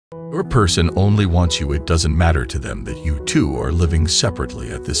Your person only wants you. It doesn't matter to them that you two are living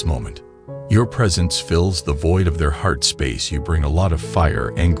separately at this moment. Your presence fills the void of their heart space. You bring a lot of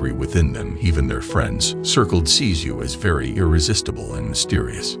fire, angry within them. Even their friends circled sees you as very irresistible and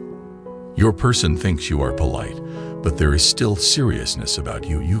mysterious. Your person thinks you are polite, but there is still seriousness about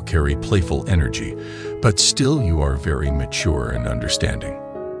you. You carry playful energy, but still you are very mature and understanding.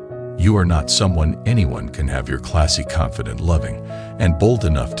 You are not someone anyone can have. You're classy, confident, loving, and bold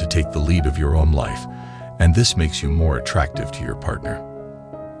enough to take the lead of your own life, and this makes you more attractive to your partner.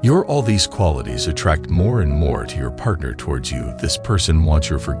 All these qualities attract more and more to your partner towards you. This person wants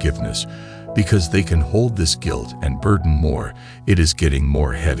your forgiveness because they can hold this guilt and burden more. It is getting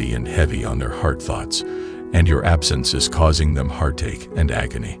more heavy and heavy on their heart thoughts, and your absence is causing them heartache and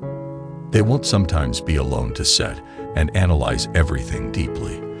agony. They won't sometimes be alone to set and analyze everything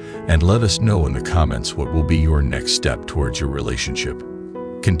deeply. And let us know in the comments what will be your next step towards your relationship.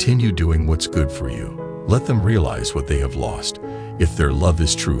 Continue doing what's good for you. Let them realize what they have lost. If their love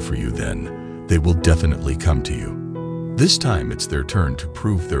is true for you, then they will definitely come to you. This time it's their turn to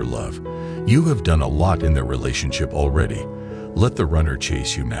prove their love. You have done a lot in their relationship already. Let the runner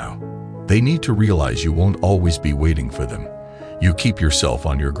chase you now. They need to realize you won't always be waiting for them. You keep yourself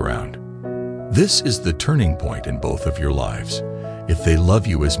on your ground. This is the turning point in both of your lives. If they love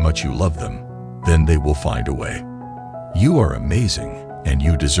you as much you love them, then they will find a way. You are amazing and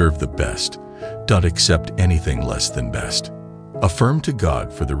you deserve the best. Don't accept anything less than best. Affirm to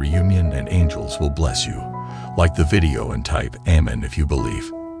God for the reunion and angels will bless you. Like the video and type Amen if you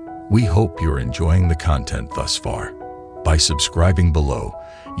believe. We hope you're enjoying the content thus far. By subscribing below,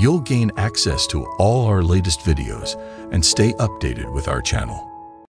 you'll gain access to all our latest videos and stay updated with our channel.